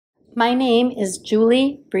My name is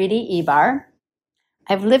Julie Briede Ibar.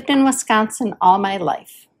 I've lived in Wisconsin all my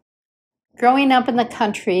life. Growing up in the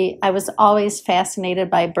country, I was always fascinated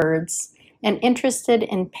by birds and interested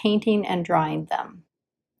in painting and drawing them.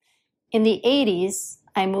 In the 80s,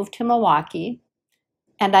 I moved to Milwaukee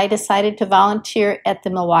and I decided to volunteer at the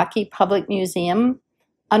Milwaukee Public Museum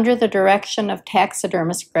under the direction of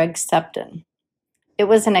taxidermist Greg Septon. It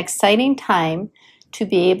was an exciting time to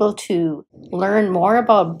be able to learn more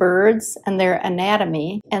about birds and their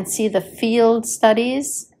anatomy and see the field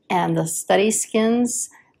studies and the study skins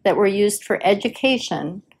that were used for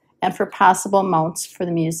education and for possible mounts for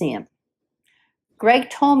the museum. Greg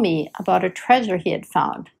told me about a treasure he had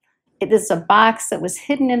found. It is a box that was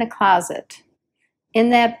hidden in a closet. In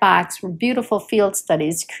that box were beautiful field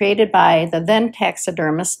studies created by the then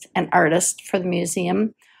taxidermist and artist for the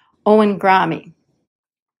museum, Owen Gromme.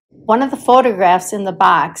 One of the photographs in the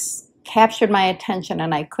box captured my attention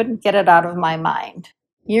and I couldn't get it out of my mind.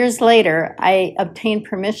 Years later, I obtained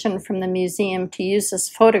permission from the museum to use this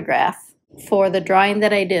photograph for the drawing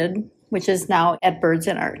that I did, which is now at Birds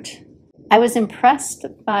and Art. I was impressed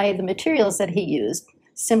by the materials that he used.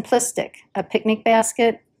 Simplistic, a picnic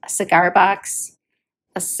basket, a cigar box,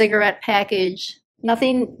 a cigarette package,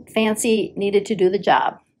 nothing fancy needed to do the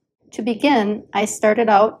job. To begin, I started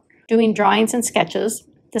out doing drawings and sketches,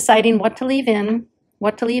 deciding what to leave in,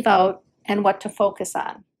 what to leave out, and what to focus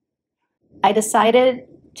on. I decided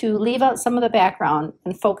to leave out some of the background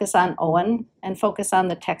and focus on Owen and focus on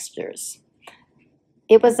the textures.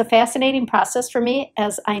 It was a fascinating process for me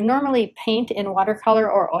as I normally paint in watercolor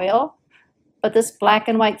or oil, but this black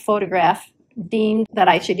and white photograph deemed that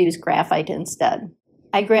I should use graphite instead.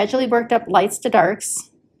 I gradually worked up lights to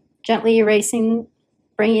darks, gently erasing,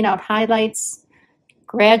 bringing out highlights,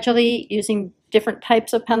 gradually using different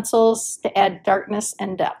types of pencils to add darkness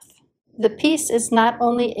and depth. The piece is not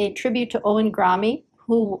only a tribute to Owen Gromme,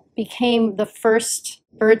 who became the first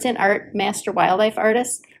Birds and Art master wildlife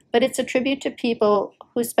artist, but it's a tribute to people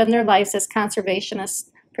who spend their lives as conservationists,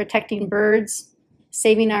 protecting birds,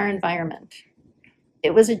 saving our environment.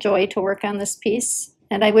 It was a joy to work on this piece,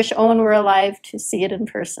 and I wish Owen were alive to see it in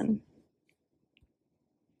person.